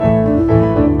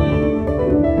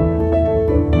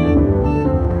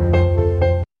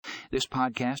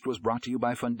podcast was brought to you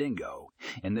by Fundingo.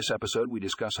 In this episode, we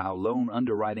discuss how loan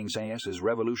underwriting SaaS is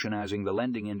revolutionizing the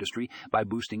lending industry by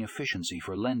boosting efficiency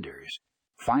for lenders.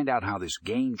 Find out how this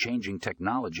game-changing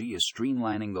technology is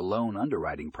streamlining the loan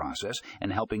underwriting process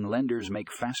and helping lenders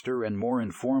make faster and more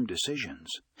informed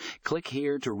decisions. Click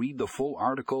here to read the full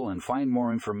article and find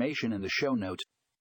more information in the show notes.